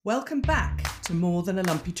Welcome back to More Than a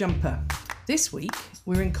Lumpy Jumper. This week,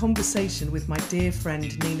 we're in conversation with my dear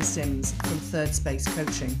friend Neena Sims from Third Space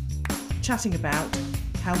Coaching, chatting about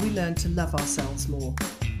how we learn to love ourselves more,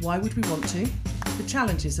 why would we want to, the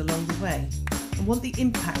challenges along the way, and what the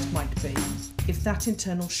impact might be if that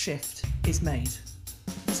internal shift is made.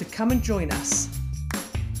 So come and join us,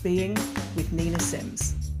 Being with Neena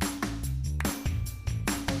Sims.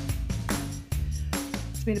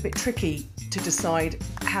 It's been a bit tricky to decide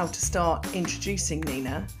how to start introducing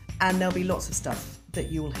Neena, and there'll be lots of stuff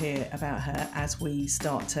that you'll hear about her as we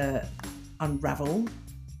start to unravel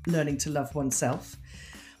learning to love oneself.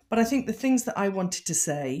 But I think the things that I wanted to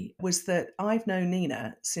say was that I've known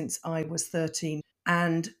Neena since I was 13,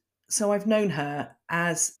 and so I've known her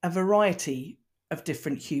as a variety of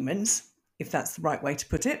different humans, if that's the right way to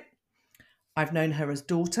put it. I've known her as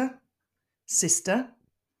daughter, sister,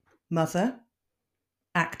 mother,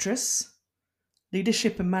 actress,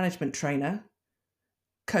 leadership and management trainer,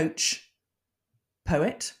 coach,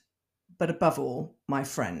 poet, but above all, my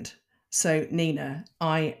friend. So, Neena,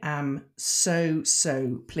 I am so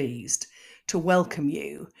pleased to welcome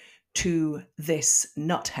you to this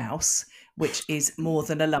nut house, which is More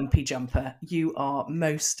Than a Lumpy Jumper. You are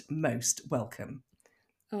most welcome.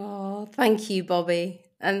 Oh, thank you, Bobby.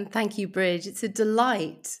 And thank you, Bridge. It's a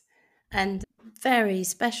delight and very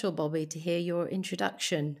special, Bobby, to hear your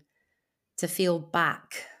introduction, to feel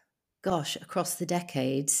back, across the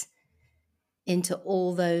decades into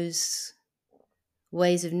all those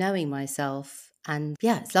ways of knowing myself. And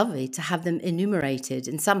yeah, it's lovely to have them enumerated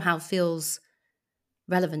and somehow feels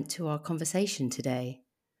relevant to our conversation today.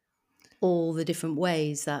 All the different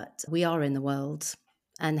ways that we are in the world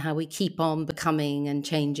and how we keep on becoming and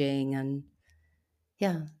changing. And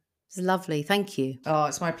yeah, it's lovely. Thank you. Oh,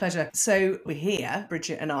 it's my pleasure. So we're here,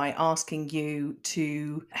 Bridget and I, asking you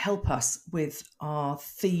to help us with our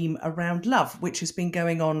theme around love, which has been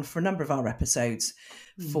going on for a number of our episodes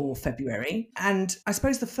for February. And I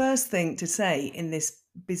suppose the first thing to say in this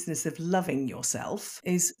business of loving yourself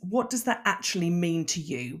is, what does that actually mean to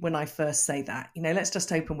you when I first say that? You know, let's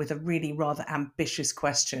just open with a really rather ambitious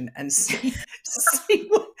question and see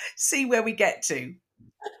where we get to.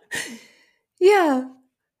 Yeah.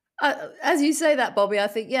 As you say that, Bobby, I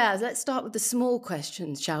think, let's start with the small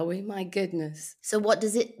questions, shall we? My goodness. So what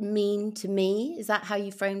does it mean to me? Is that how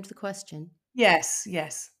you framed the question? Yes.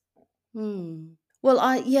 Well,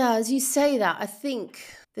 as you say that, I think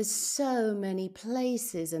there's so many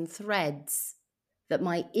places and threads that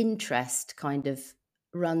my interest kind of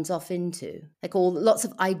runs off into, like lots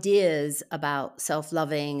of ideas about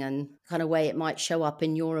self-loving and kind of way it might show up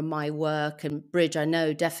in your and my work. And Bridge, I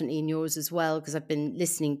know definitely in yours as well, because I've been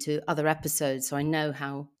listening to other episodes, so I know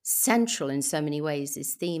how central in so many ways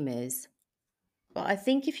this theme is. But I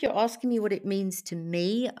think if you're asking me what it means to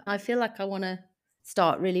me, I feel like I want to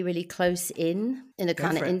start really close in a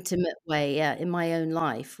kind of intimate way, in my own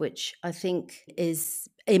life, which I think is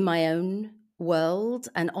in my own world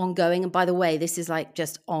and ongoing. And by the way, this is like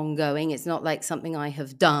just ongoing. It's not like something I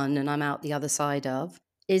have done and I'm out the other side of.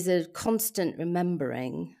 Is a constant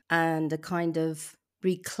remembering and a kind of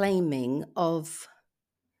reclaiming of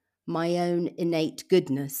my own innate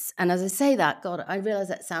goodness. And as I say that, God, I realize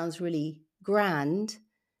that sounds really grand.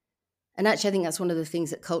 And actually, I think that's one of the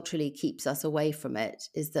things that culturally keeps us away from it,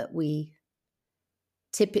 is that we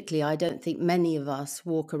typically, I don't think many of us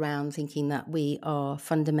walk around thinking that we are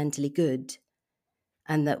fundamentally good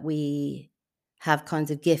and that we have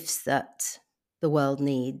kinds of gifts that the world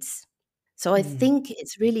needs. So I think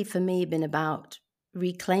it's really, for me, been about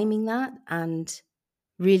reclaiming that and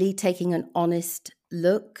really taking an honest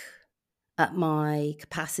look at my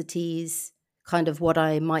capacities, kind of what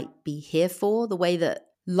I might be here for, the way that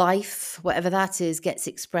life, whatever that is, gets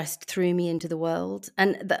expressed through me into the world.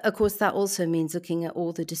 And of course, that also means looking at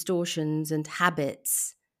all the distortions and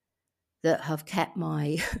habits that have kept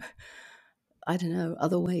my, I don't know,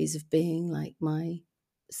 other ways of being, like my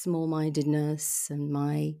small-mindedness and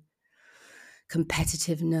my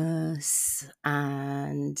competitiveness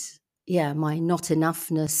and, my not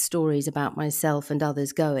enoughness stories about myself and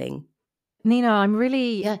others going. Neena, I'm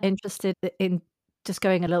really interested in just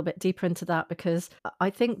going a little bit deeper into that, because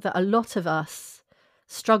I think that a lot of us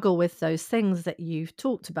struggle with those things that you've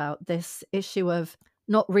talked about, this issue of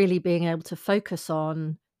not really being able to focus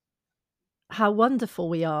on how wonderful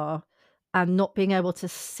we are and not being able to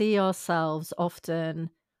see ourselves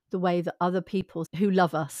often the way that other people who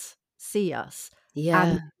love us see us.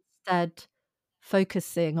 And instead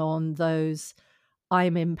focusing on those,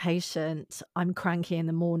 I'm impatient, I'm cranky in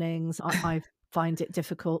the mornings, I find it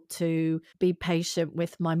difficult to be patient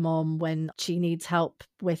with my mom when she needs help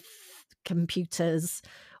with computers,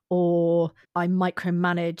 or I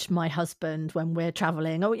micromanage my husband when we're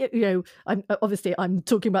traveling. Or, I'm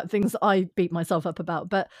talking about things that I beat myself up about,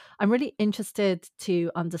 but I'm really interested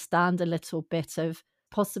to understand a little bit of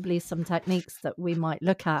possibly some techniques that we might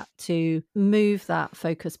look at to move that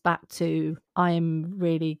focus back to I'm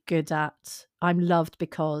really good at, I'm loved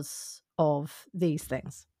because of these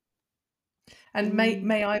things. And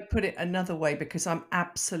may I put it another way, because I'm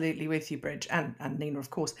absolutely with you, Bridge, and Neena, of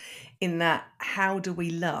course, in that how do we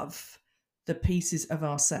love the pieces of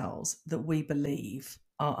ourselves that we believe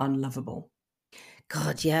are unlovable?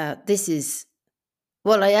 God, yeah,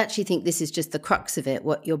 I actually think this is just the crux of it,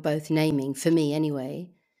 what you're both naming, for me anyway.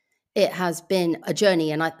 It has been a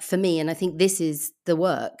journey, for me, and I think this is the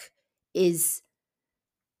work, is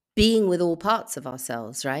being with all parts of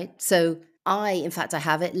ourselves, right? So in fact, I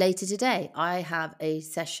have it later today. I have a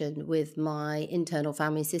session with my internal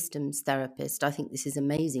family systems therapist. I think this is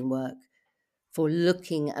amazing work for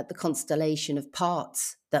looking at the constellation of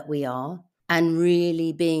parts that we are and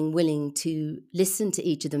really being willing to listen to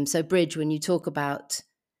each of them. So, Bridge, when you talk about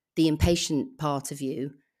the impatient part of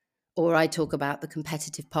you, or I talk about the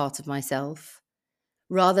competitive part of myself,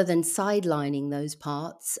 rather than sidelining those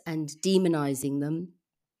parts and demonizing them,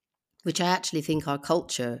 which I actually think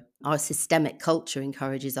our systemic culture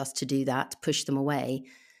encourages us to do that, to push them away.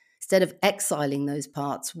 Instead of exiling those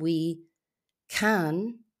parts, we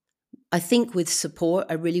can, I think with support,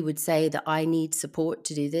 I really would say that I need support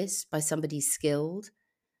to do this by somebody skilled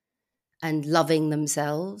and loving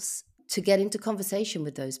themselves to get into conversation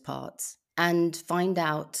with those parts and find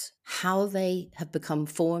out how they have become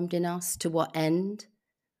formed in us, to what end,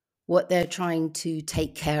 what they're trying to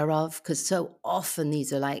take care of, because so often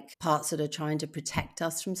these are like parts that are trying to protect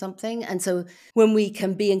us from something. And so when we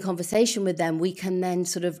can be in conversation with them, we can then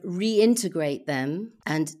sort of reintegrate them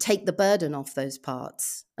and take the burden off those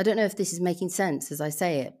parts. I don't know if this is making sense as I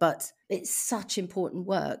say it, but it's such important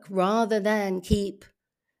work rather than keep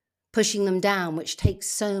pushing them down, which takes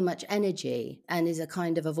so much energy and is a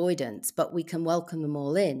kind of avoidance, but we can welcome them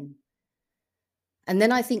all in. And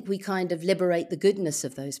then I think we kind of liberate the goodness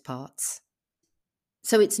of those parts.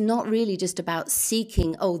 So it's not really just about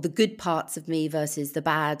seeking, the good parts of me versus the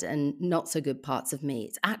bad and not so good parts of me.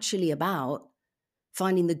 It's actually about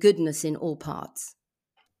finding the goodness in all parts.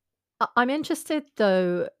 I'm interested,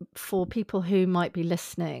 though, for people who might be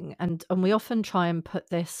listening, and we often try and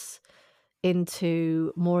put this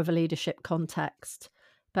into more of a leadership context.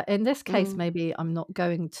 But in this case, maybe I'm not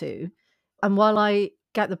going to. And while I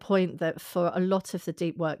get the point that for a lot of the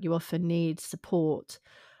deep work, you often need support,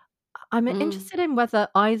 I'm interested in whether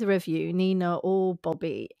either of you, Neena or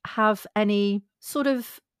Bobby, have any sort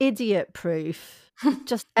of idiot proof,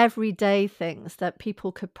 just everyday things that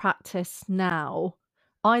people could practice now,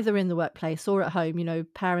 either in the workplace or at home.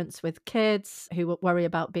 Parents with kids who worry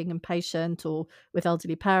about being impatient, or with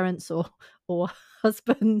elderly parents, or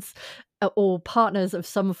husbands or partners of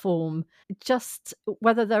some form. Just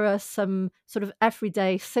whether there are some sort of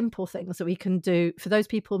everyday simple things that we can do for those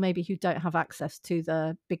people maybe who don't have access to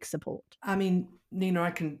the big support. I mean, Neena,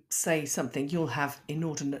 I can say something, you'll have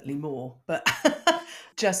inordinately more, but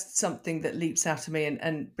just something that leaps out of me.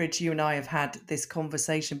 And Bridge, you and I have had this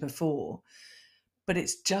conversation before, but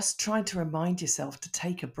it's just trying to remind yourself to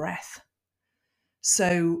take a breath.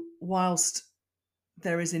 So whilst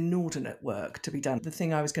there is inordinate work to be done, the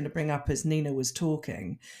thing I was going to bring up as Neena was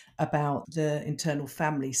talking about the internal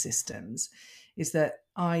family systems is that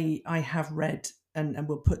I have read, and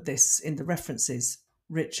we'll put this in the references,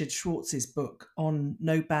 Richard Schwartz's book on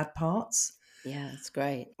No Bad Parts. Yeah, it's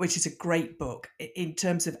great. Which is a great book in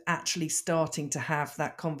terms of actually starting to have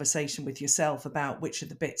that conversation with yourself about which are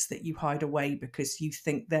the bits that you hide away because you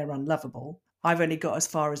think they're unlovable. I've only got as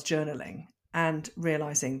far as journaling and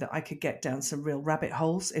realizing that I could get down some real rabbit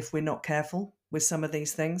holes if we're not careful with some of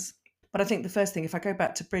these things. But I think the first thing, if I go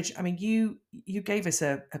back to Bridge, I mean, you gave us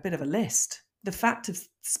a bit of a list. The fact of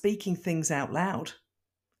speaking things out loud.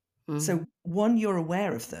 So one, you're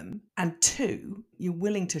aware of them, and two, you're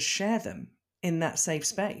willing to share them in that safe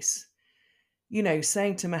space.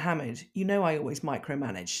 Saying to Mohammed, I always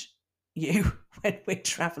micromanage you when we're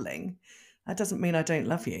traveling. That doesn't mean I don't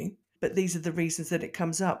love you, but these are the reasons that it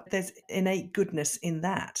comes up. There's innate goodness in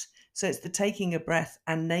that. So it's the taking a breath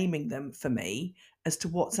and naming them for me as to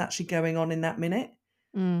what's actually going on in that minute.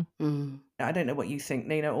 I don't know what you think,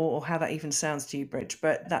 Neena, or how that even sounds to you, Bridge,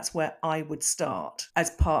 but that's where I would start as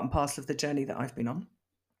part and parcel of the journey that I've been on.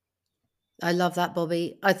 I love that,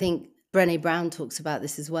 Bobby. I think Brené Brown talks about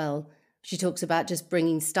this as well. She talks about just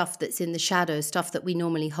bringing stuff that's in the shadows, stuff that we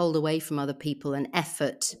normally hold away from other people, and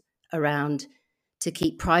effort around to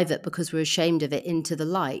keep private because we're ashamed of it, into the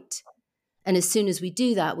light. And as soon as we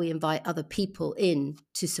do that, we invite other people in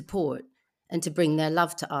to support and to bring their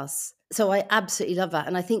love to us. So I absolutely love that.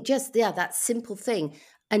 And I think just, that simple thing.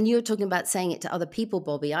 And you're talking about saying it to other people,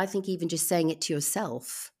 Bobby. I think even just saying it to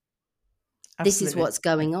yourself. This is Absolutely. what's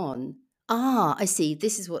going on. I see.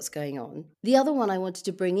 This is what's going on. The other one I wanted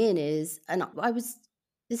to bring in is,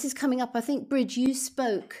 this is coming up, I think, Bridge, you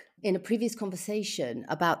spoke in a previous conversation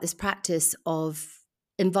about this practice of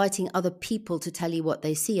inviting other people to tell you what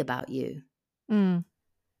they see about you. Mm.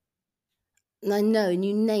 And I know, and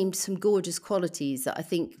you named some gorgeous qualities that I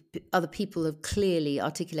think other people have clearly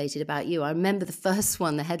articulated about you. I remember the first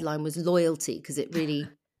one, the headline was loyalty, because it really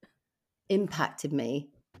impacted me.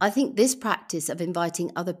 I think this practice of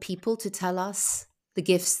inviting other people to tell us the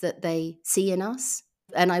gifts that they see in us.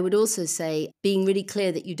 And I would also say being really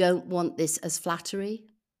clear that you don't want this as flattery.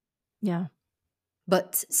 Yeah.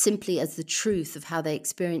 But simply as the truth of how they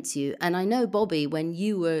experience you. And I know, Bobby, when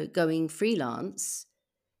you were going freelance,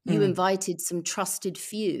 you invited some trusted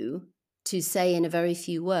few to say in a very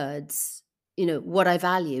few words, what I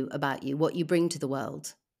value about you, what you bring to the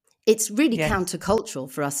world. It's really countercultural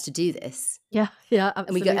for us to do this. Yeah,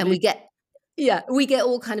 absolutely. And we get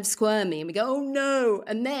all kind of squirmy and we go, oh no.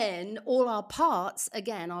 And then all our parts,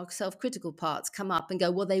 again, our self-critical parts come up and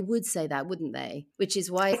go, well, they would say that, wouldn't they? Which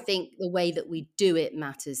is why I think the way that we do it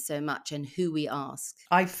matters so much and who we ask.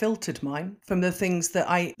 I filtered mine from the things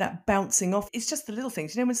that bouncing off. It's just the little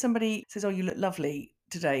things. When somebody says, oh, you look lovely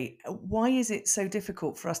today, why is it so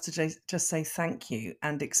difficult for us to just say thank you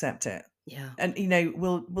and accept it? Yeah. And,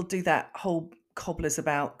 we'll do that whole cobblers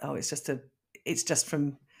about, oh, it's just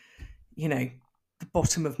from, the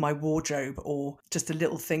bottom of my wardrobe, or just a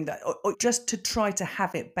little thing or just to try to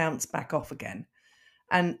have it bounce back off again.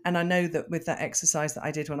 And I know that with that exercise that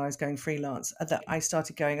I did when I was going freelance, that I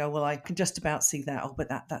started going, oh, well, I can just about see that. Oh, but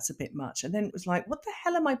that's a bit much. And then it was like, what the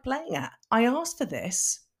hell am I playing at? I asked for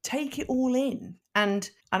this. Take it all in. And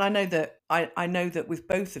I know that I know that with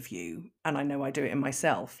both of you, and I know I do it in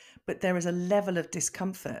myself, but there is a level of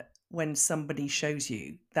discomfort when somebody shows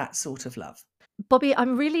you that sort of love. Bobby,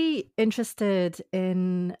 I'm really interested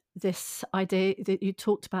in this idea that you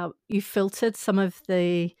talked about. You filtered some of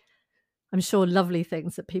the, I'm sure, lovely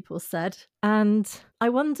things that people said. And I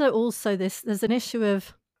wonder also there's an issue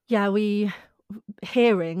of, we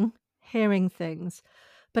hearing things,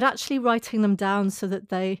 but actually writing them down so that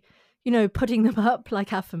they, putting them up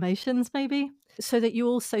like affirmations maybe, so that you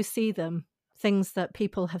also see them, things that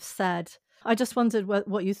people have said. I just wondered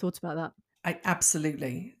what you thought about that.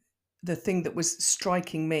 Absolutely. The thing that was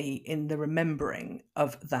striking me in the remembering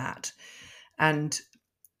of that, and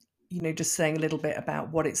just saying a little bit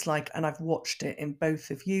about what it's like, and I've watched it in both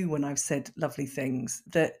of you when I've said lovely things,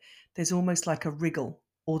 that there's almost like a wriggle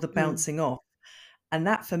or the bouncing off. And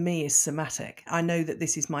that for me is somatic. I know that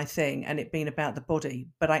this is my thing and it being about the body,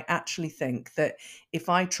 but I actually think that if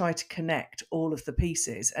I try to connect all of the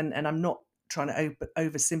pieces, and I'm not trying to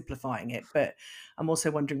oversimplifying it, but I'm also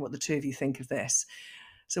wondering what the two of you think of this.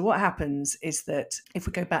 So what happens is that if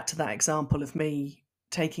we go back to that example of me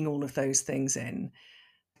taking all of those things in,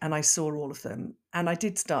 and I saw all of them, and I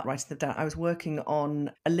did start writing them down. I was working on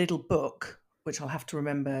a little book, which I'll have to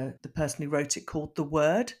remember the person who wrote it, called The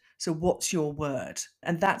Word. So what's your word?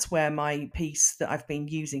 And that's where my piece that I've been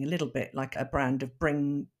using a little bit like a brand of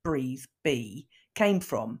bring, breathe, be came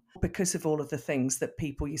from, because of all of the things that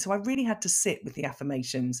people use. So I really had to sit with the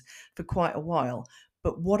affirmations for quite a while.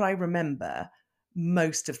 But what I remember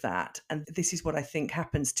most of that, and this is what I think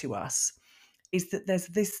happens to us, is that there's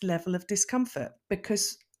this level of discomfort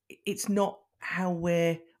because it's not how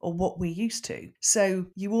we're or what we're used to. So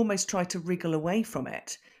you almost try to wriggle away from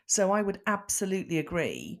it. So I would absolutely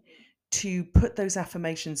agree to put those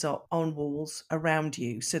affirmations up on walls around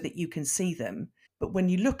you so that you can see them. But when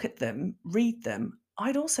you look at them, read them,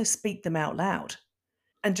 I'd also speak them out loud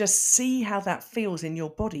and just see how that feels in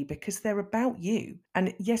your body, because they're about you.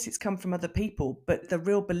 And yes, it's come from other people, but the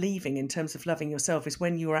real believing in terms of loving yourself is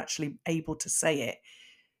when you're actually able to say it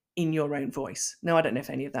in your own voice. Now, I don't know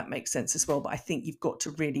if any of that makes sense as well, but I think you've got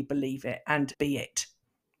to really believe it and be it.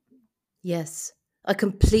 Yes, I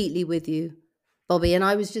completely with you, Bobby. And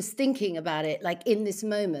I was just thinking about it, like in this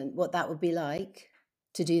moment, what that would be like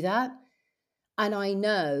to do that. And I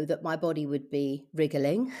know that my body would be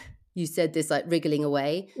wriggling. You said this, like wriggling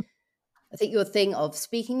away. I think your thing of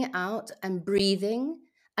speaking it out and breathing.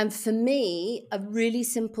 And for me, a really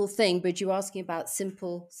simple thing, Bridge, you're asking about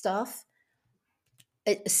simple stuff.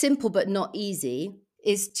 Simple but not easy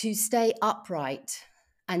is to stay upright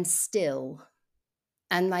and still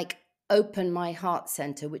and like open my heart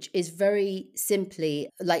center, which is very simply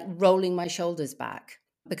like rolling my shoulders back.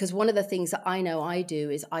 Because one of the things that I know I do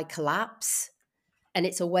is I collapse, and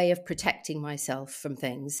it's a way of protecting myself from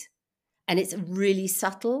things. And it's really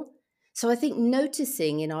subtle. So I think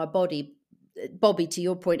noticing in our body, Bobby, to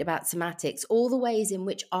your point about somatics, all the ways in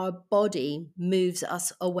which our body moves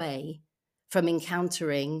us away from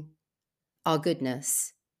encountering our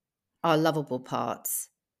goodness, our lovable parts,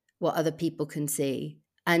 what other people can see.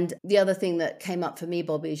 And the other thing that came up for me,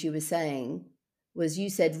 Bobby, as you were saying, was you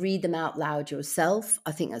said read them out loud yourself.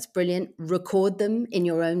 I think that's brilliant. Record them in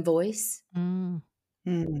your own voice.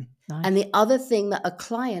 Nice. And the other thing that a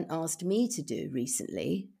client asked me to do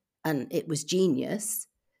recently, and it was genius,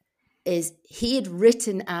 is he had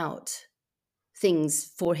written out things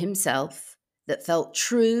for himself that felt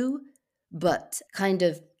true, but kind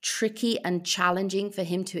of tricky and challenging for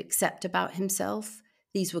him to accept about himself.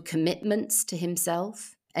 These were commitments to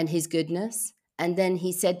himself and his goodness. And then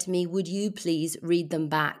he said to me, would you please read them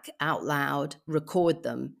back out loud, record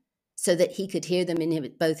them, so that he could hear them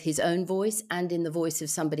in both his own voice and in the voice of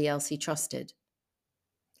somebody else he trusted.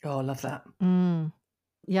 Oh, I love that.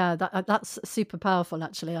 Yeah, that's super powerful,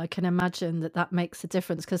 actually. I can imagine that makes a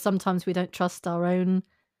difference, because sometimes we don't trust our own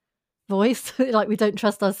voice, like we don't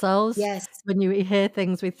trust ourselves. Yes. When you hear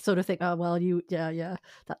things, we sort of think, oh, well, yeah,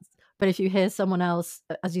 that's. But if you hear someone else,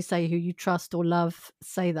 as you say, who you trust or love,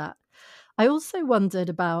 say that. I also wondered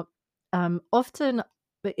about often,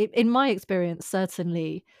 in my experience,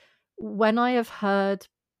 certainly, when I have heard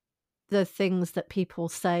the things that people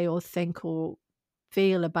say or think or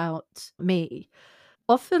feel about me,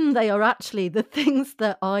 often they are actually the things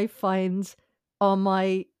that I find are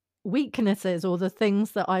my weaknesses, or the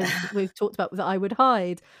things that we've talked about that I would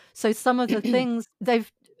hide. So some of the things,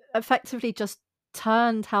 they've effectively just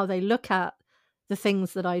turned how they look at the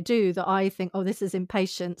things that I do, that I think, oh, this is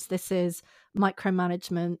impatience, this is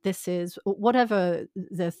micromanagement, this is whatever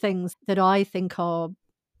the things that I think are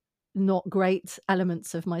not great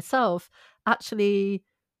elements of myself, actually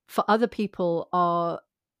for other people are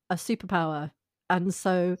a superpower. And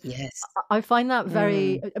so Yes. I find that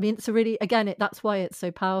very, I mean, it's a really, again, that's why it's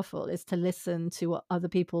so powerful, is to listen to what other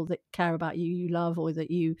people that care about you, you love, or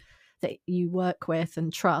that you work with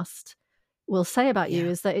and trust will say about you,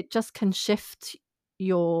 Yeah. is that it just can shift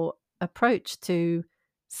your approach to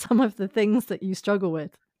some of the things that you struggle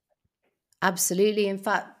with. Absolutely. In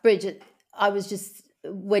fact, Bridget,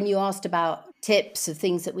 when you asked about tips of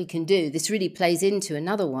things that we can do, this really plays into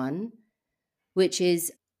another one, which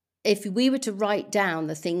is if we were to write down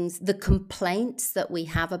the complaints that we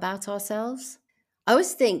have about ourselves. I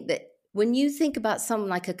always think that when you think about someone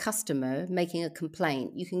like a customer making a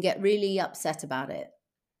complaint, you can get really upset about it.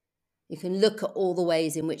 You can look at all the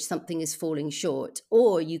ways in which something is falling short,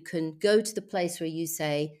 or you can go to the place where you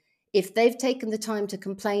say, if they've taken the time to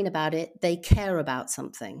complain about it, they care about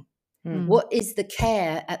something. What is the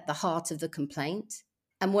care at the heart of the complaint?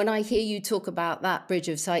 And when I hear you talk about that, Bridge,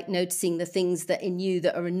 of like noticing the things that in you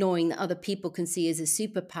that are annoying that other people can see as a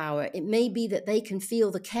superpower, it may be that they can feel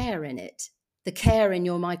the care in it, the care in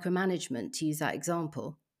your micromanagement, to use that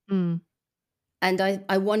example. And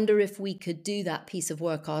I wonder if we could do that piece of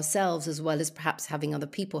work ourselves, as well as perhaps having other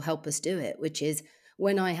people help us do it, which is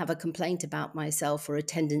when I have a complaint about myself, or a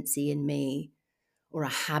tendency in me, or a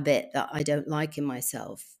habit that I don't like in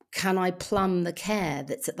myself, can I plumb the care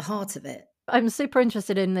that's at the heart of it? I'm super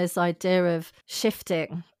interested in this idea of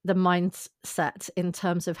shifting the mindset in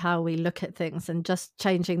terms of how we look at things, and just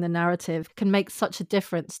changing the narrative can make such a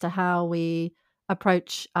difference to how we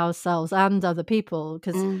approach ourselves and other people.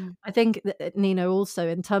 Because I think that, Neena, also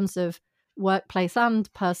in terms of workplace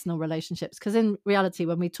and personal relationships, because in reality,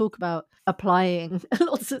 when we talk about applying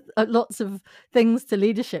lots of things to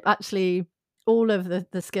leadership, actually all of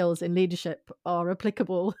the skills in leadership are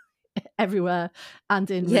applicable everywhere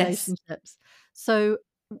and in Yes. relationships. So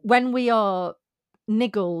when we are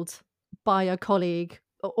niggled by a colleague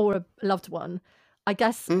or a loved one, I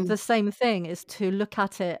guess the same thing is to look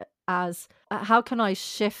at it as how can I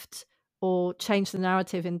shift or change the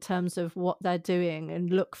narrative in terms of what they're doing, and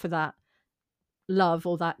look for that love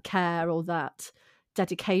or that care or that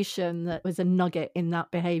dedication that was a nugget in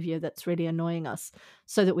that behavior that's really annoying us,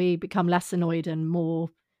 so that we become less annoyed and more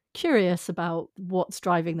curious about what's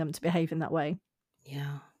driving them to behave in that way.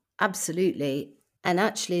 Yeah, absolutely. And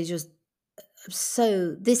actually, just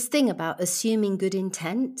so this thing about assuming good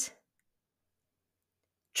intent,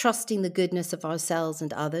 trusting the goodness of ourselves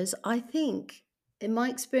and others, I think, in my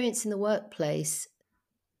experience in the workplace,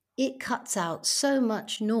 it cuts out so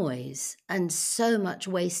much noise and so much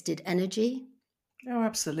wasted energy. Oh,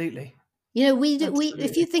 absolutely. You know, if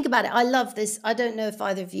Absolutely. you think about it, I love this. I don't know if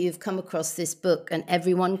either of you have come across this book, An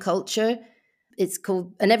Everyone Culture. It's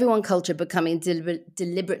called An Everyone Culture Becoming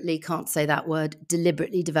Deliberately, can't say that word,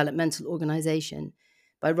 Deliberately Developmental Organization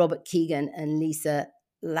by Robert Keegan and Lisa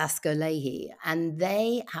Lasker-Leahy. And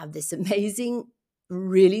they have this amazing,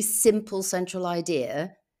 really simple central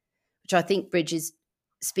idea, which I think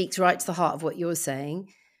speaks right to the heart of what you're saying,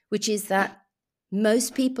 which is that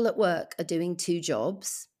most people at work are doing two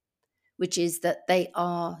jobs, which is that they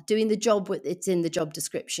are doing the job it's in the job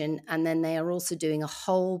description, and then they are also doing a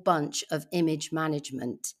whole bunch of image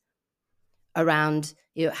management around,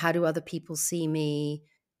 how do other people see me,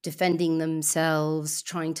 defending themselves,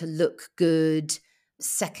 trying to look good,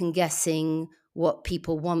 second guessing what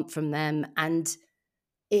people want from them. And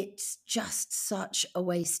it's just such a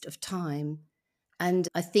waste of time. And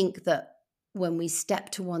I think that when we step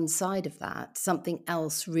to one side of that, something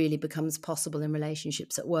else really becomes possible in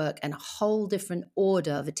relationships at work, and a whole different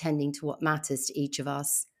order of attending to what matters to each of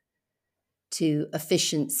us, to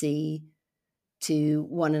efficiency, to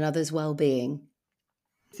one another's well-being.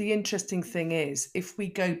 The interesting thing is, if we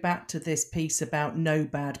go back to this piece about no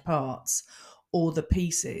bad parts, or the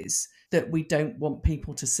pieces that we don't want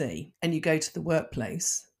people to see, and you go to the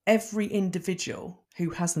workplace, every individual who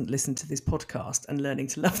hasn't listened to this podcast and learning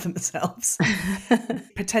to love themselves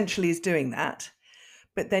potentially is doing that.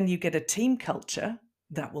 But then you get a team culture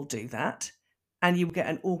that will do that, and you get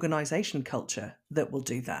an organization culture that will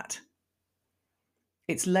do that.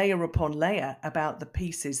 It's layer upon layer about the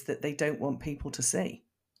pieces that they don't want people to see.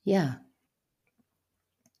 Yeah.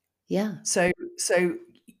 So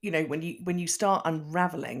when you start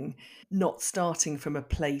unraveling, not starting from a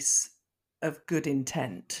place of good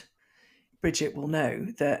intent, Bridget will know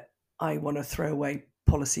that I want to throw away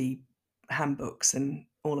policy handbooks and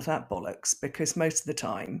all of that bollocks, because most of the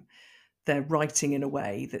time they're writing in a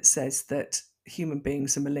way that says that human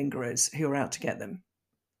beings are malingerers who are out to get them.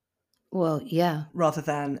 Well, yeah. Rather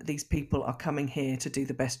than these people are coming here to do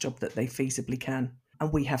the best job that they feasibly can,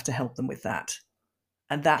 and we have to help them with that.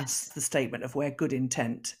 And that's the statement of where good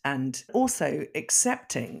intent, and also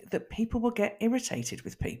accepting that people will get irritated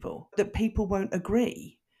with people, that people won't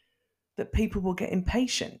agree, that people will get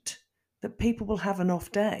impatient, that people will have an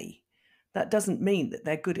off day. That doesn't mean that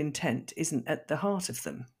their good intent isn't at the heart of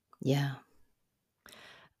them. Yeah.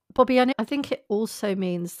 Bobby, I think it also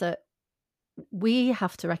means that we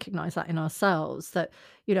have to recognize that in ourselves, that,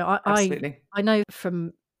 Absolutely. I know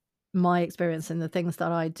from my experience and the things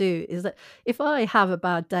that I do is that if I have a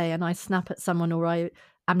bad day and I snap at someone, or I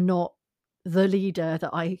am not the leader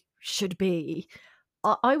that I should be,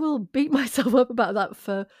 I will beat myself up about that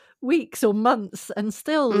for weeks or months, and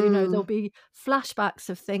still, there'll be flashbacks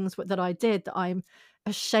of things that I did that I'm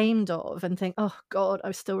ashamed of, and think, oh God,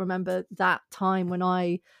 I still remember that time when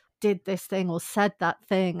I did this thing or said that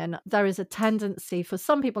thing. And there is a tendency for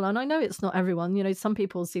some people, and I know it's not everyone, some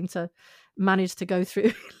people seem to manage to go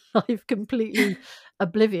through life completely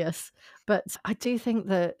oblivious, but I do think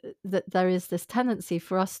that there is this tendency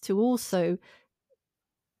for us to also,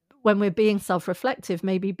 when we're being self-reflective,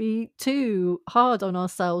 maybe be too hard on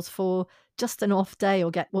ourselves for just an off day,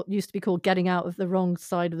 or get what used to be called getting out of the wrong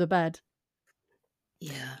side of the bed.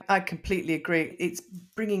 Yeah. I completely agree. It's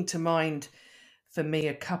bringing to mind for me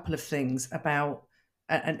a couple of things about,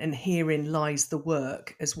 and herein lies the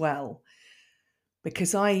work as well,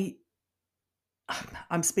 because I'm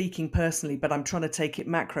speaking personally, but I'm trying to take it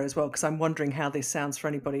macro as well, because I'm wondering how this sounds for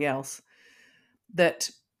anybody else,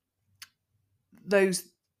 that those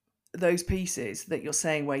pieces that you're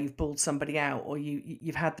saying where you've bawled somebody out, or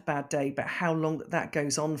you've had the bad day, but how long that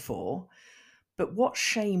goes on for, but what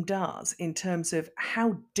shame does in terms of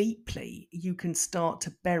how deeply you can start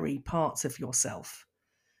to bury parts of yourself.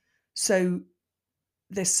 So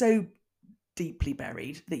they're so deeply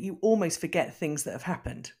buried that you almost forget things that have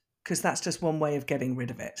happened, because that's just one way of getting rid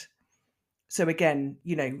of it. So again,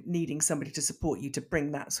 needing somebody to support you to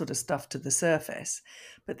bring that sort of stuff to the surface.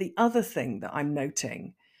 But the other thing that I'm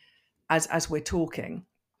noting as we're talking,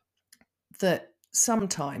 that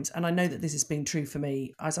sometimes, and I know that this has been true for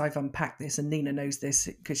me as I've unpacked this, and Neena knows this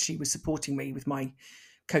because she was supporting me with my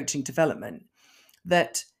coaching development,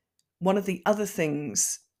 that one of the other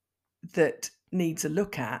things that needs a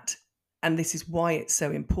look at, and this is why it's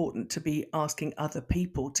so important to be asking other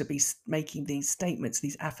people to be making these statements,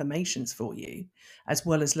 these affirmations for you, as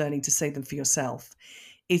well as learning to say them for yourself,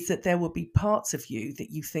 is that there will be parts of you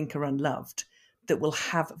that you think are unloved that will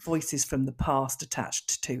have voices from the past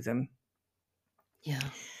attached to them. Yeah.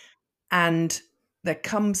 And there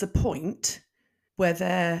comes a point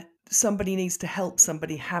where somebody needs to help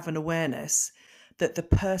somebody have an awareness that the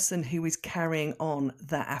person who is carrying on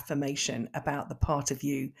that affirmation about the part of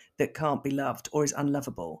you that can't be loved or is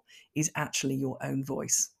unlovable is actually your own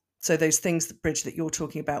voice. So those things, Bridge, that you're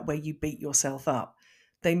talking about where you beat yourself up,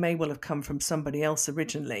 they may well have come from somebody else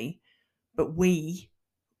originally, but we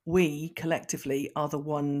collectively are the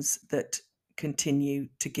ones that continue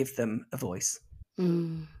to give them a voice.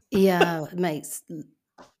 Yeah, it makes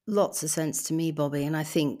lots of sense to me, Bobby. And I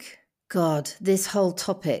think, God, this whole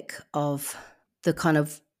topic of the kind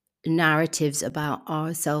of narratives about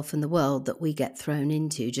ourselves and the world that we get thrown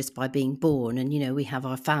into just by being born. And, we have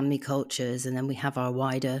our family cultures and then we have our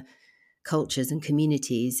wider cultures and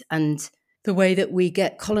communities. And the way that we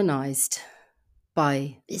get colonized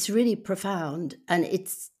by, it's really profound. And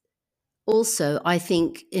it's also, I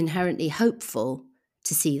think, inherently hopeful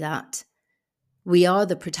to see that. We are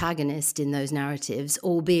the protagonist in those narratives,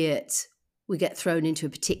 albeit we get thrown into a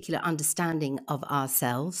particular understanding of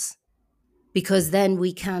ourselves, because then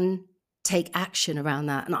we can take action around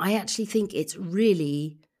that. And I actually think it's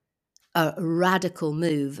really a radical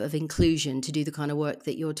move of inclusion to do the kind of work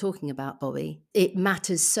that you're talking about, Bobby. It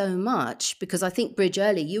matters so much because I think, Bridge,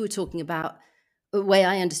 earlier you were talking about the way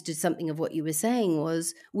I understood something of what you were saying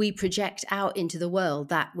was we project out into the world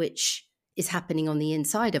that which is happening on the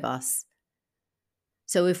inside of us.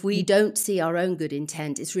 So if we don't see our own good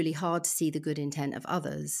intent, it's really hard to see the good intent of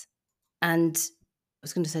others. And I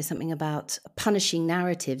was going to say something about punishing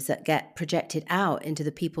narratives that get projected out into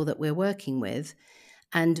the people that we're working with.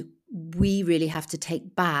 And we really have to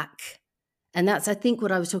take back. And that's, I think,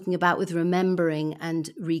 what I was talking about with remembering and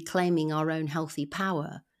reclaiming our own healthy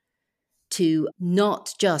power, to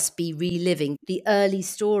not just be reliving the early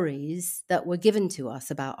stories that were given to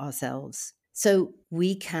us about ourselves. So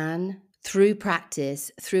we can, through practice,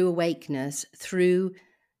 through awakeness, through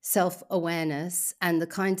self-awareness, and the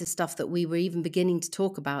kinds of stuff that we were even beginning to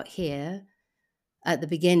talk about here at the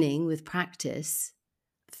beginning with practice,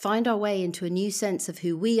 find our way into a new sense of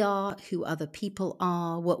who we are, who other people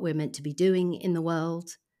are, what we're meant to be doing in the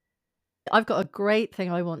world. I've got a great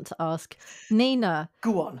thing I want to ask. Neena,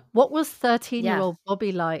 Go on. what was 13-year-old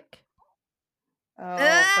Bobby like? Oh,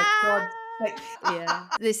 for God's sake. Yeah,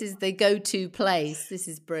 this is the go-to place. This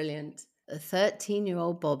is brilliant. A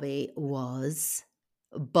 13-year-old Bobby was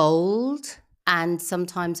bold and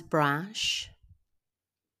sometimes brash.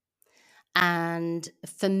 And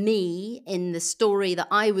for me, in the story that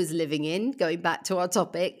I was living in, going back to our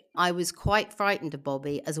topic, I was quite frightened of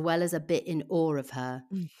Bobby as well as a bit in awe of her.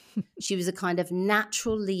 She was a kind of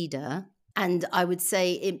natural leader. And I would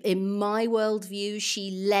say in my worldview,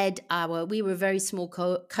 she led we were a very small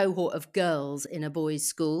cohort of girls in a boys'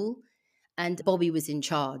 school. And Bobby was in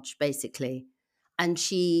charge, basically. And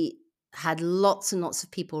she had lots and lots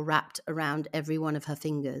of people wrapped around every one of her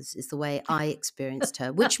fingers, is the way I experienced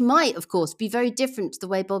her, which might, of course, be very different to the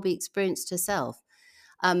way Bobby experienced herself.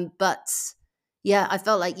 But yeah, I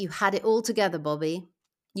felt like you had it all together, Bobby.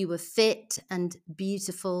 You were fit and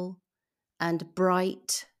beautiful and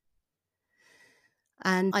bright.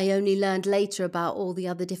 And I only learned later about all the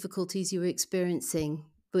other difficulties you were experiencing,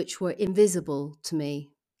 which were invisible to me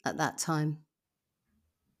at that time.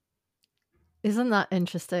 Isn't that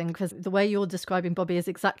interesting? Because the way you're describing Bobby is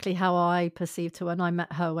exactly how I perceived her when I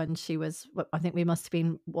met her when she was, I think we must have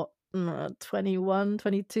been, 21,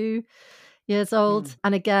 22 years old.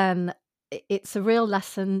 And again, it's a real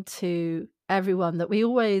lesson to everyone that we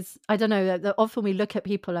always, I don't know, that often we look at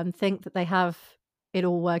people and think that they have it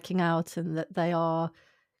all working out and that they are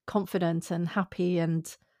confident and happy.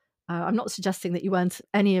 And I'm not suggesting that you weren't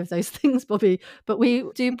any of those things, Bobby, but we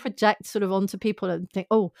do project sort of onto people and think,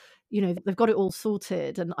 oh, they've got it all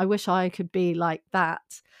sorted and I wish I could be like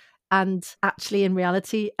that. And actually, in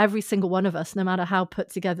reality, every single one of us, no matter how put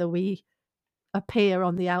together we appear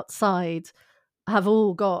on the outside, have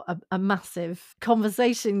all got a massive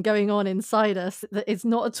conversation going on inside us that is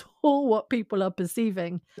not at all what people are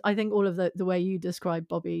perceiving. I think all of the way you describe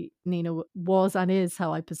Bobby, Neena, was and is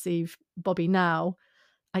how I perceive Bobby now.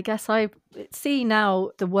 I guess I see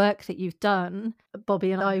now the work that you've done,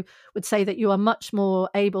 Bobby, and I would say that you are much more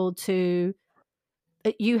able to,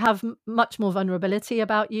 you have much more vulnerability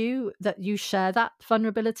about you, that you share that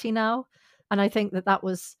vulnerability now. And I think that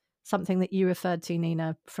was something that you referred to,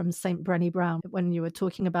 Neena, from St. Brené Brown, when you were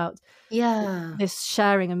talking about this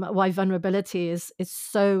sharing and why vulnerability is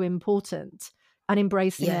so important, and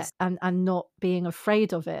embracing it and not being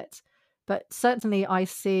afraid of it. But certainly I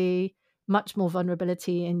see much more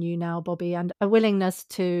vulnerability in you now, Bobby, and a willingness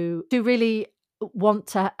to really want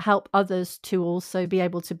to help others to also be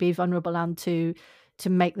able to be vulnerable and to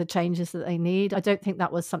make the changes that they need. I don't think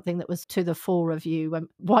that was something that was to the fore of you.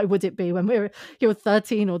 Why would it be when you're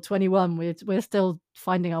 13 or 21? We're still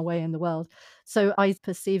finding our way in the world. So I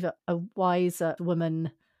perceive a wiser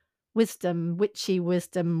woman, witchy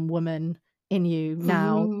wisdom woman in you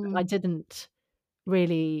now that I didn't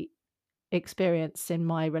really experience in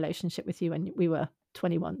my relationship with you when we were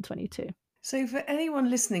 21, 22. So for anyone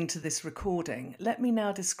listening to this recording, let me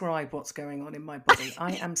now describe what's going on in my body.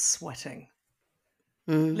 I am sweating,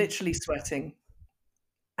 literally sweating.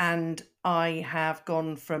 And I have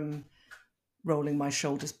gone from rolling my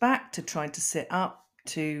shoulders back to trying to sit up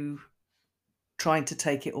to trying to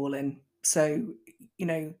take it all in. So,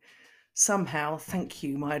 somehow, thank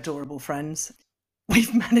you, my adorable friends,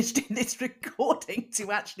 we've managed in this recording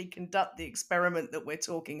to actually conduct the experiment that we're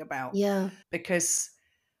talking about. Yeah. Because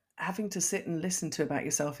having to sit and listen to about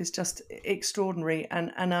yourself is just extraordinary,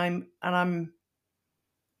 and I'm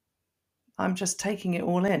just taking it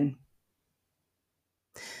all in.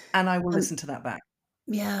 And I will listen to that back.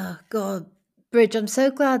 Yeah, God. Bridge, I'm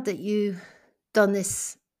so glad that you done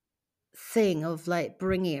this thing of like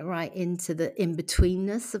bringing it right into the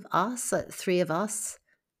in-betweenness of us, like the three of us,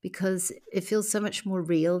 because it feels so much more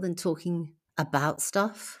real than talking about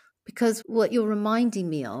stuff. Because what you're reminding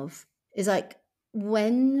me of is like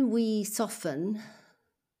when we soften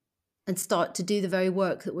and start to do the very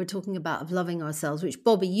work that we're talking about of loving ourselves, which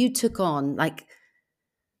Bobby, you took on, like,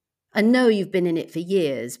 I know you've been in it for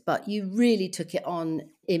years, but you really took it on,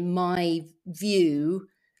 in my view,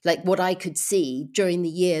 like what I could see during the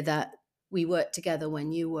year that we worked together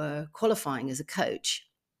when you were qualifying as a coach.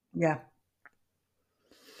 Yeah.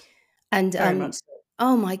 And very much so.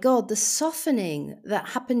 Oh my God, the softening that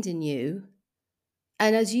happened in you.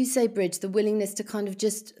 And as you say, Bridge, the willingness to kind of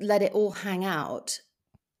just let it all hang out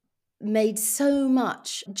made so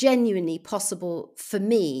much genuinely possible for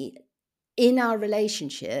me in our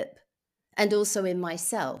relationship and also in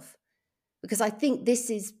myself. Because I think this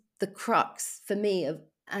is the crux for me of,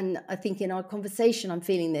 and I think in our conversation, I'm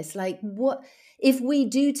feeling this, like, what if we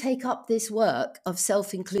do take up this work of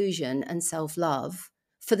self-inclusion and self-love,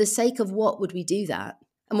 for the sake of what would we do that?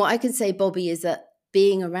 And what I can say, Bobby, is that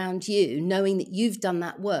being around you, knowing that you've done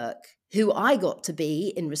that work, who I got to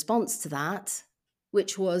be in response to that,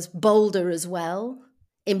 which was bolder as well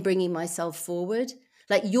in bringing myself forward.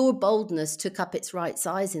 Like, your boldness took up its right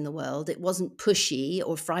size in the world. It wasn't pushy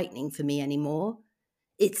or frightening for me anymore.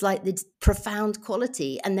 It's like the profound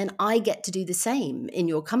quality. And then I get to do the same in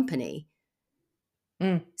your company.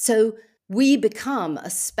 So we become a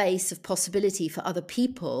space of possibility for other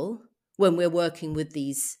people when we're working with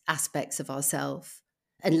these aspects of ourselves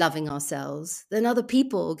and loving ourselves. Then other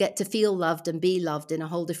people get to feel loved and be loved in a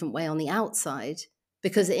whole different way on the outside,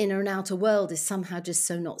 because the inner and outer world is somehow just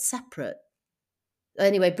so not separate.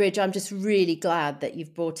 Anyway, Bridge, I'm just really glad that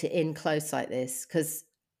you've brought it in close like this, because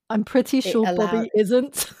I'm pretty sure Bobby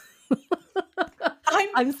isn't.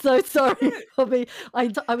 I'm so sorry, Bobby.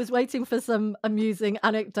 I was waiting for some amusing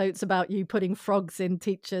anecdotes about you putting frogs in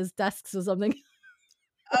teachers' desks or something.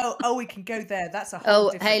 Oh, we can go there. That's a whole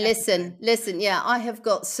different hey, listen. Yeah, I have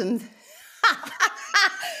got some.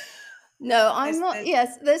 No, I'm not.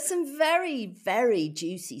 Yes, there's some very, very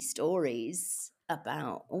juicy stories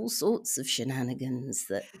about all sorts of shenanigans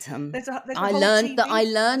that I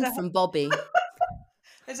learned from Bobby.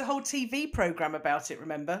 There's a whole TV program about it,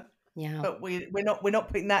 remember? Yeah, but we're not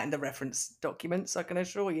putting that in the reference documents, I can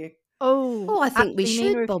assure you. I think we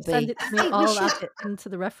should, Nina, Bobby. If you send it to me, I'll add it into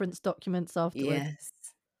the reference documents afterwards. Yes,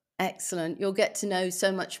 excellent. You'll get to know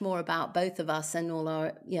so much more about both of us and all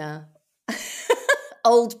our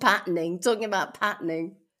old patterning. Talking about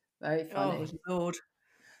patterning, very funny. Oh Lord,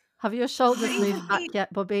 have your shoulders moved back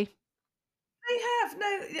yet, Bobby? They have.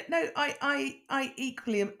 No. I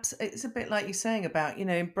equally. It's a bit like you're saying about,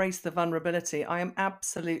 embrace the vulnerability. I am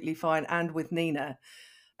absolutely fine, and with Nina,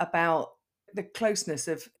 about the closeness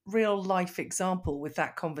of real life example with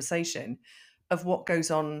that conversation of what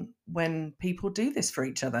goes on when people do this for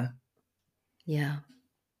each other. Yeah.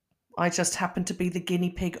 I just happen to be the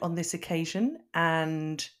guinea pig on this occasion,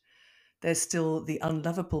 and there's still the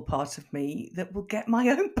unlovable part of me that will get my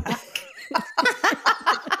own back.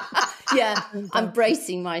 Yeah, I'm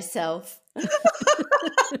bracing myself.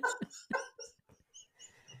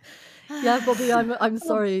 Yeah, Bobby, I'm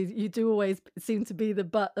sorry. You do always seem to be the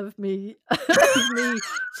butt of me,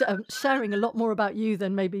 sharing a lot more about you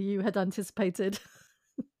than maybe you had anticipated.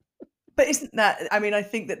 But isn't that? I mean, I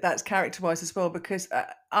think that that's character-wise as well, because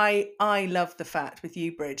I love the fact with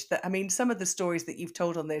you, Bridge, that some of the stories that you've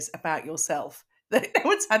told on this about yourself that no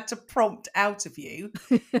one's had to prompt out of you,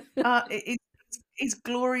 it's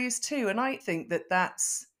glorious too. And I think that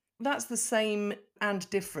that's the same and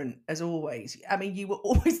different as always. You were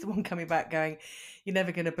always the one coming back going, "You're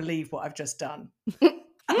never going to believe what I've just done." And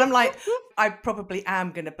I'm like, I probably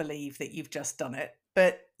am going to believe that you've just done it.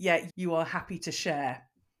 But yeah, you are happy to share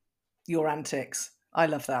your antics. I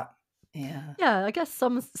love that. Yeah. Yeah, I guess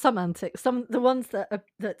some antics, some the ones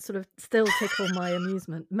that sort of still tickle my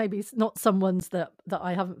amusement. Maybe not some ones that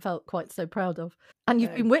I haven't felt quite so proud of. And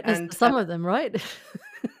you've No. been witness to And some of them, right?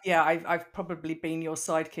 yeah, I've probably been your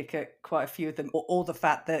sidekick at quite a few of them, or the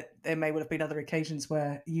fact that there may well have been other occasions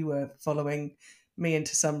where you were following me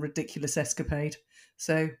into some ridiculous escapade.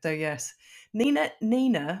 So yes,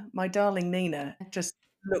 Nina, my darling Nina, just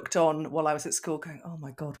looked on while I was at school, going, "Oh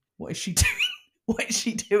my God, what is she doing? What is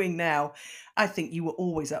she doing now?" I think you were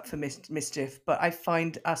always up for mischief, but I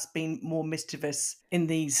find us being more mischievous in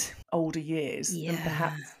these older years than Yeah.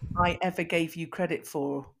 perhaps I ever gave you credit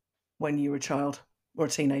for when you were a child or a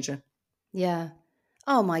teenager. Yeah.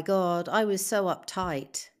 Oh my God, I was so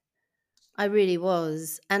uptight. I really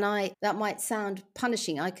was. And that might sound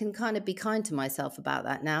punishing. I can kind of be kind to myself about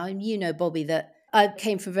that now. And you know, Bobby, that I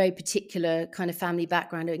came from a very particular kind of family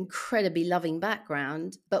background, an incredibly loving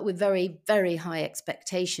background, but with very, very high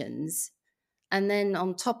expectations. And then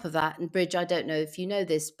on top of that, and Bridge, I don't know if you know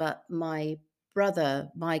this, but my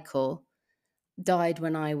brother, Michael, died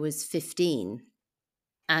when I was 15.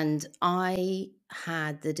 And I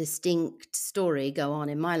had the distinct story go on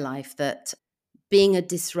in my life that being a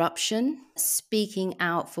disruption, speaking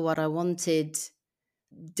out for what I wanted,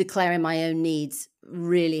 declaring my own needs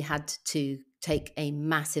really had to take a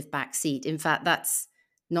massive back seat. In fact, that's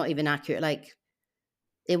not even accurate. Like,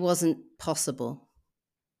 it wasn't possible.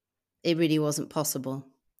 It really wasn't possible.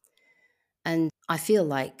 And I feel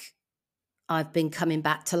like I've been coming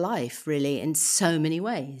back to life really in so many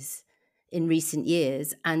ways in recent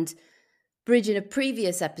years. And Bridge, in a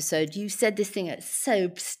previous episode, you said this thing that's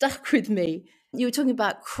so stuck with me. You were talking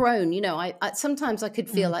about crone. You know, I sometimes I could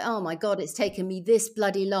feel Mm. like, oh my God, it's taken me this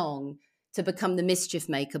bloody long to become the mischief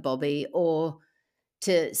maker, Bobby, or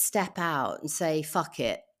to step out and say, fuck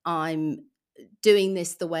it. I'm doing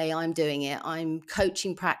this the way I'm doing it. I'm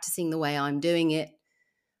coaching, practicing the way I'm doing it,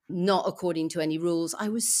 not according to any rules. I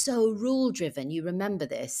was so rule driven. You remember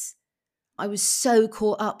this. I was so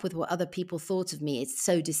caught up with what other people thought of me. It's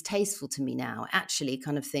so distasteful to me now. Actually,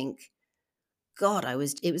 kind of think, God,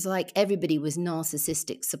 it was like everybody was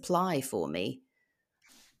narcissistic supply for me.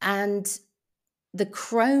 And the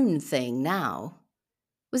crone thing now,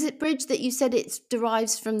 was it Bridge that you said it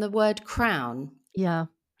derives from the word crown? Yeah,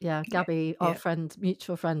 yeah. Yeah, Gabby, our yeah, friend,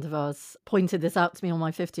 mutual friend of ours, pointed this out to me on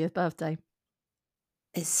my 50th birthday.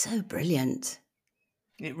 It's so brilliant.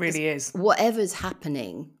 it 'Cause really is. whatever's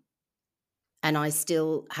happening, and I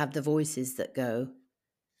still have the voices that go,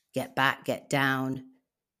 get back, get down.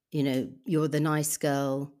 You know, you're the nice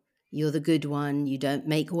girl. You're the good one. You don't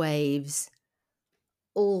make waves.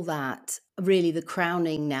 All that, really the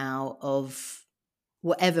crowning now of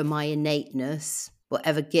whatever my innateness,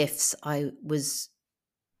 whatever gifts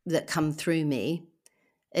that come through me.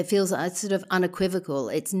 It feels like it's sort of unequivocal.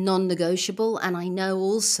 It's non-negotiable. And I know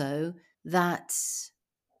also that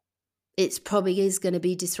it's probably is going to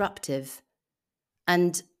be disruptive.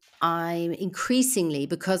 And I'm increasingly,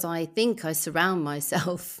 because I think I surround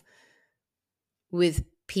myself with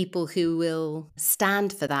people who will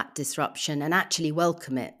stand for that disruption and actually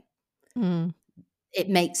welcome it. Mm. It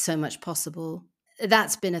makes so much possible.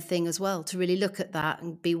 That's been a thing as well, to really look at that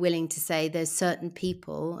and be willing to say there's certain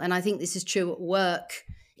people, and I think this is true at work,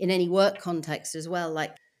 in any work context as well,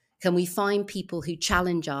 like, can we find people who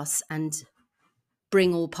challenge us and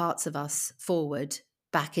bring all parts of us forward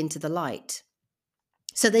back into the light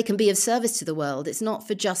so they can be of service to the world? It's not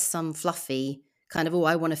for just some fluffy kind of, oh,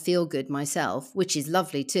 I want to feel good myself, which is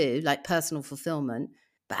lovely too, like personal fulfillment.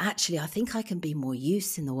 But actually, I think I can be more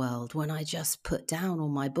use in the world when I just put down all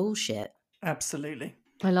my bullshit. Absolutely.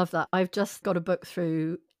 I love that. I've just got a book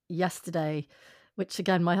through yesterday, which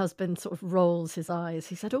again, my husband sort of rolls his eyes.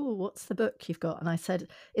 He said, "Oh, what's the book you've got?" And I said,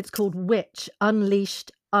 "It's called Witch,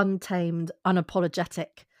 Unleashed, Untamed,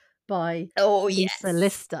 Unapologetic by Oh, Lisa yes.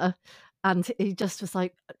 Lister." And he just was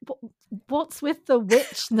like, What's with the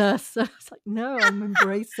witchness?" I was like, "No, I'm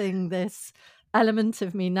embracing this element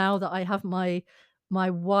of me now that I have my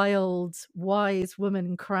wild, wise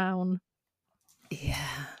woman crown."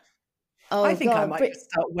 Yeah. I Oh, think I God. might just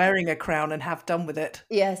start wearing a crown and have done with it.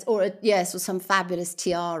 Yes, or some fabulous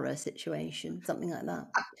tiara situation, something like that.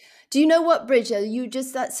 Do you know what, Bridget?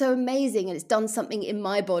 That's so amazing, and it's done something in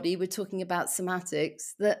my body. We're talking about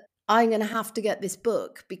somatics, that I'm going to have to get this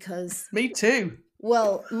book because, Me too.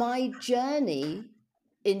 well, my journey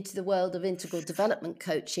into the world of integral development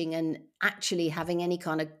coaching and actually having any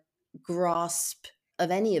kind of grasp of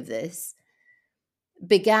any of this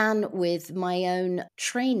began with my own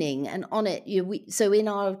training. And on it, so in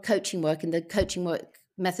our coaching work, in the coaching work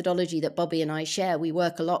methodology that Bobby and I share, we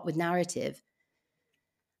work a lot with narrative.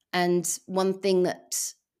 And one thing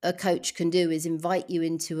that a coach can do is invite you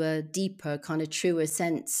into a deeper, kind of truer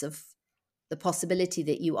sense of the possibility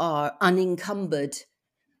that you are unencumbered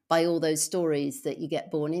by all those stories that you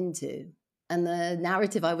get born into. And the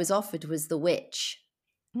narrative I was offered was the witch.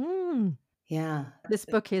 Mm. Yeah. This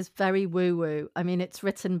book is very woo-woo. I mean, it's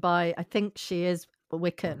written by, I think she is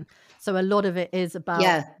Wiccan. So a lot of it is about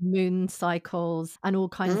Yeah. moon cycles and all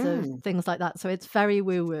kinds of things like that. So it's very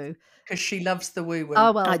woo-woo. Because she loves the woo-woo.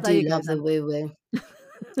 Oh, well, I there do you go love the then. woo-woo.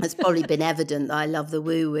 It's probably been evident that I love the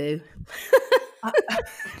woo-woo.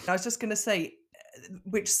 I was just going to say,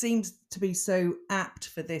 which seems to be so apt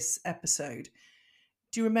for this episode.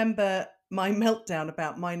 Do you remember my meltdown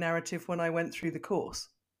about my narrative when I went through the course?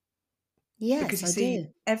 Yes, Because you I see,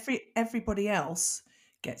 do. everybody else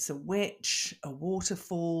gets a witch, a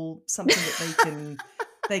waterfall, something that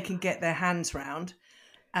they can get their hands round,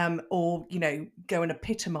 or go and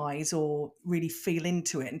epitomise or really feel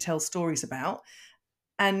into it and tell stories about.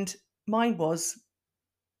 And mine was,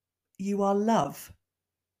 you are love.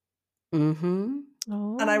 Mm-hmm.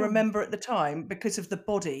 And I Oh. remember at the time, because of the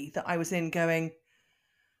body that I was in, going,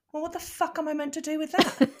 well, what the fuck am I meant to do with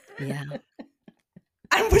that? Yeah.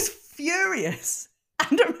 And was furious.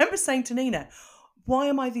 And I remember saying to Neena, why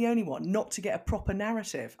am I the only one not to get a proper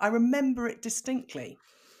narrative? I remember it distinctly.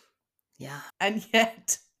 Yeah. And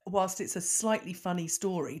yet, whilst it's a slightly funny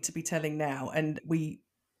story to be telling now, and we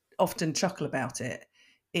often chuckle about it,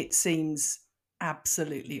 it seems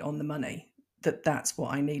absolutely on the money that that's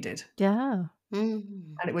what I needed. Yeah. Mm.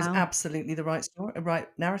 And it was Wow. absolutely the right story, right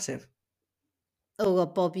narrative. Oh, well,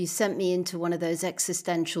 Bob, you sent me into one of those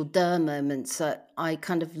existential moments that I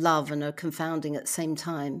kind of love and are confounding at the same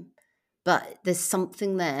time. But there's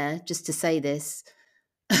something there, just to say this,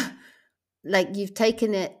 like you've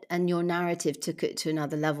taken it and your narrative took it to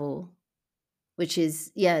another level, which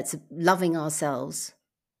is, yeah, it's loving ourselves.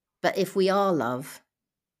 But if we are love,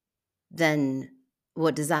 then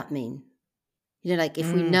what does that mean? Like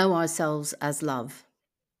if we know ourselves as love,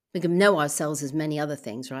 we can know ourselves as many other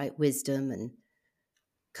things, right? Wisdom and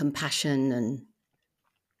compassion and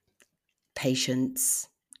patience,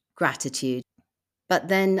 gratitude. But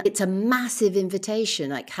then it's a massive invitation.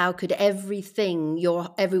 Like, how could every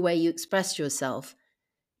way you express yourself,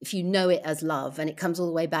 if you know it as love, and it comes all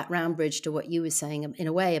the way back round bridge to what you were saying in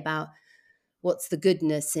a way about what's the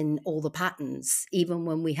goodness in all the patterns, even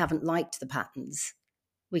when we haven't liked the patterns,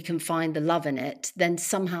 we can find the love in it, then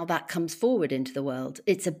somehow that comes forward into the world.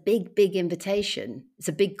 It's a big, big invitation. It's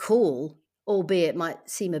a big call, albeit it might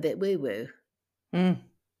seem a bit woo-woo.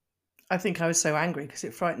 I think I was so angry because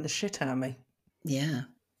it frightened the shit out of me. Yeah.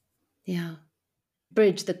 Yeah.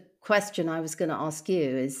 Bridge, the question I was going to ask you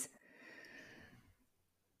is,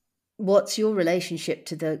 what's your relationship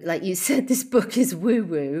to like you said, this book is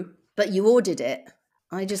woo-woo, but you ordered it.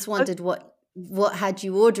 I just wondered what had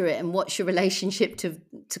you order it, and what's your relationship to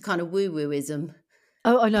kind of woo-wooism?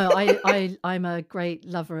 Oh, no, I'm a great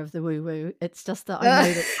lover of the woo-woo. It's just that I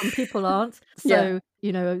know that some people aren't. Yeah.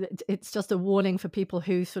 So, it's just a warning for people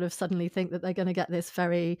who sort of suddenly think that they're going to get this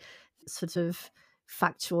very sort of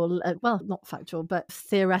factual, well, not factual, but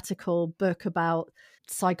theoretical book about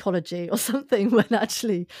psychology or something, when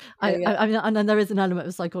actually, I mean, and then there is an element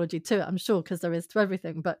of psychology to it, I'm sure, because there is to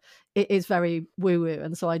everything, but it is very woo-woo.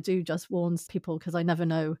 And so I do just warn people, because I never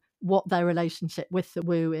know what their relationship with the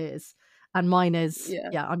woo is. And mine is,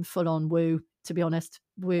 Yeah. I'm full on woo, to be honest.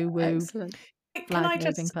 Woo woo, Excellent. flag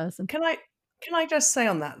waving person. Can I just say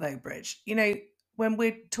on that though, Bridge? When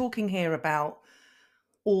we're talking here about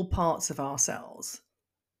all parts of ourselves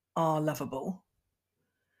are lovable,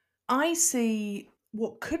 I see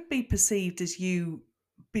what could be perceived as you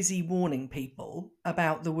busy warning people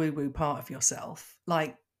about the woo-woo part of yourself,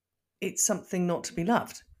 like it's something not to be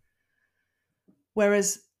loved.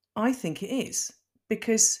 Whereas I think it is,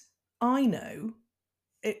 because I know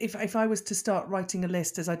if I was to start writing a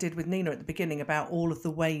list, as I did with Neena at the beginning, about all of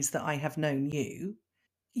the ways that I have known you,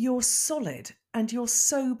 you're solid and you're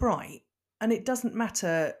so bright, and it doesn't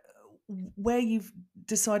matter where you've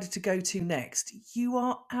decided to go to next, you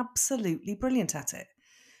are absolutely brilliant at it.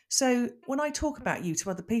 So when I talk about you to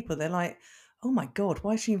other people, they're like, oh my God,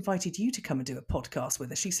 why has she invited you to come and do a podcast with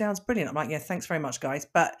her? She sounds brilliant. I'm like, yeah, thanks very much, guys.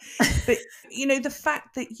 But the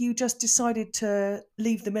fact that you just decided to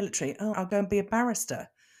leave the military, oh, I'll go and be a barrister.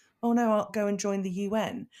 Oh no, I'll go and join the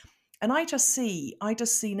UN. And I just see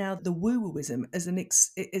now the woo-wooism as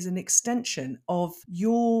an extension of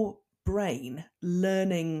your brain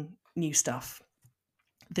learning new stuff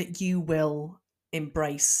that you will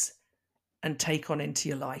embrace and take on into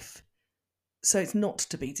your life. So it's not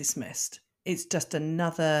to be dismissed. It's just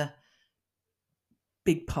another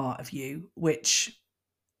big part of you, which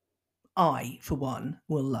I, for one,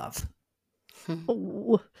 will love.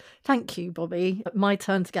 Oh, thank you, Bobby. My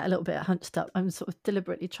turn to get a little bit hunched up. I'm sort of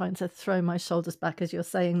deliberately trying to throw my shoulders back as you're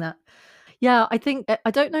saying that. Yeah, I think,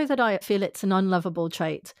 I don't know that I feel it's an unlovable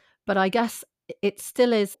trait, but I guess it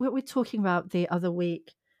still is. What we're talking about the other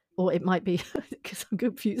week, or it might be, because I'm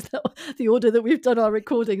confused now, the order that we've done our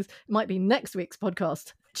recordings, it might be next week's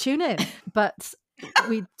podcast. Tune in. But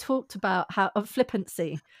we talked about of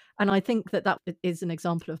flippancy. And I think that is an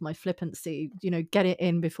example of my flippancy, get it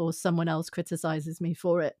in before someone else criticizes me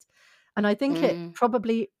for it. And I think it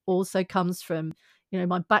probably also comes from,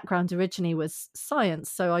 my background originally was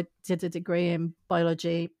science. So I did a degree in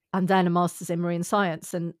biology and then a master's in marine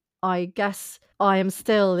science. And I guess I am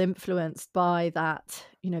still influenced by that,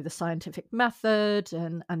 the scientific method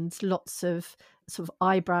and lots of sort of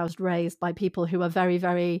eyebrows raised by people who are very,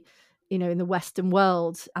 very, in the Western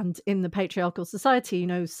world and in the patriarchal society,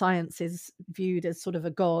 science is viewed as sort of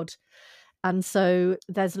a god. And so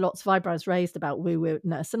there's lots of eyebrows raised about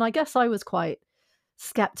woo-woo-ness. And I guess I was quite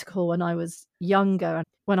skeptical when I was younger, and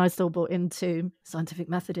when I still bought into scientific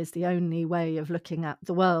method is the only way of looking at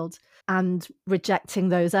the world, and rejecting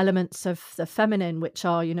those elements of the feminine, which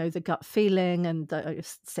are, the gut feeling and the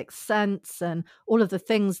sixth sense and all of the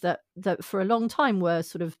things that for a long time were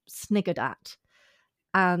sort of sniggered at.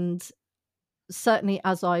 And certainly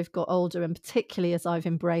as I've got older, and particularly as I've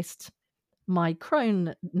embraced my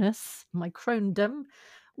crone-ness, my cronedom,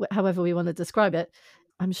 however we want to describe it,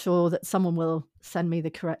 I'm sure that someone will send me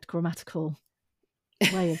the correct grammatical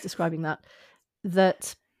way of describing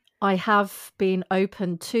that I have been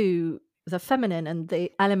open to the feminine and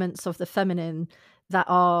the elements of the feminine that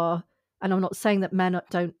are, and I'm not saying that men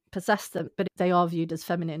don't possess them, but they are viewed as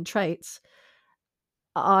feminine traits.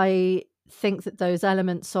 I think that those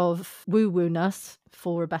elements of woo-woo-ness,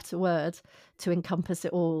 for a better word, to encompass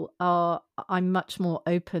it all, I'm much more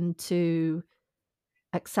open to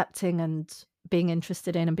accepting and being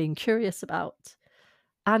interested in and being curious about.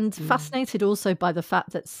 And fascinated also by the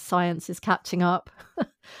fact that science is catching up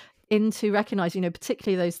into recognizing,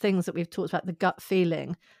 particularly those things that we've talked about, the gut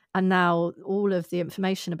feeling, and now all of the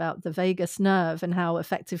information about the vagus nerve and how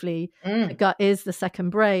effectively the gut is the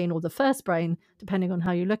second brain or the first brain, depending on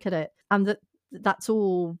how you look at it. And that's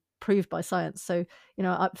all proved by science. So,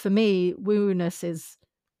 for me, woo-ness is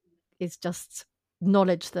just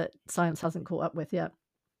knowledge that science hasn't caught up with yet.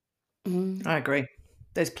 I agree.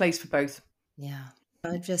 There's place for both. Yeah.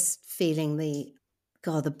 I'm just feeling the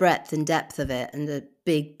breadth and depth of it, and the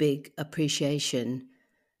big, big appreciation.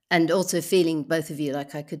 And also feeling, both of you,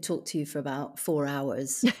 like I could talk to you for about 4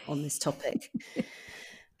 hours on this topic.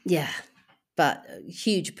 Yeah. But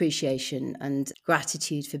huge appreciation and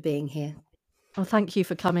gratitude for being here. Well, thank you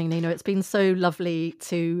for coming, Neena. It's been so lovely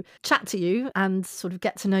to chat to you and sort of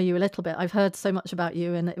get to know you a little bit. I've heard so much about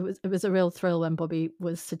you, and it was a real thrill when Bobby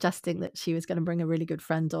was suggesting that she was going to bring a really good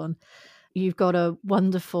friend on. You've got a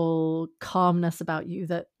wonderful calmness about you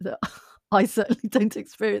that I certainly don't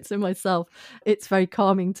experience in myself. It's very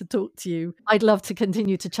calming to talk to you. I'd love to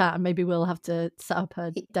continue to chat, and maybe we'll have to set up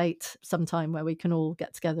a date sometime where we can all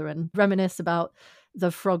get together and reminisce about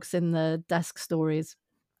the frogs in the desk stories.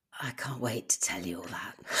 I can't wait to tell you all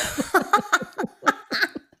that.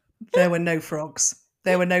 There were no frogs.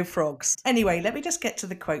 There were no frogs. Anyway, let me just get to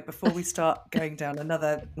the quote before we start going down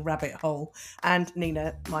another rabbit hole. And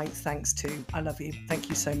Neena, my thanks too. I love you. Thank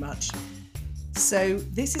you so much. So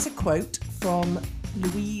this is a quote from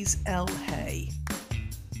Louise L. Hay.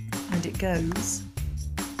 And it goes,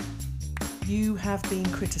 "You have been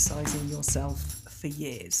criticising yourself for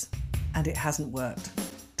years and it hasn't worked.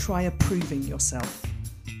 Try approving yourself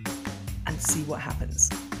and see what happens."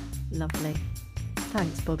 Lovely.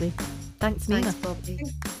 Thanks, Bobby. Thanks, Neena. Thanks, Bobby.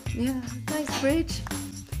 Yeah, thanks, Bridge.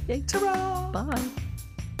 Ta-ra! Bye.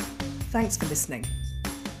 Thanks for listening.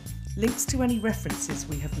 Links to any references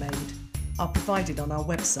we have made are provided on our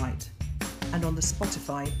website and on the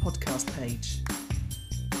Spotify podcast page.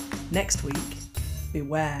 Next week,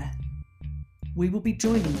 beware. We will be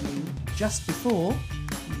joining you just before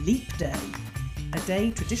Leap Day, a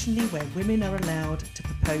day traditionally where women are allowed to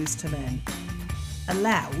propose to men.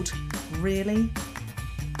 Allowed? Really?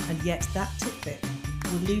 And yet that tidbit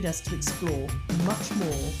will lead us to explore much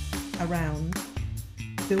more around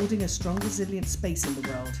building a strong, resilient space in the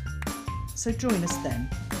world. So join us then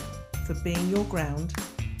for being your ground,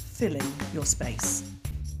 filling your space.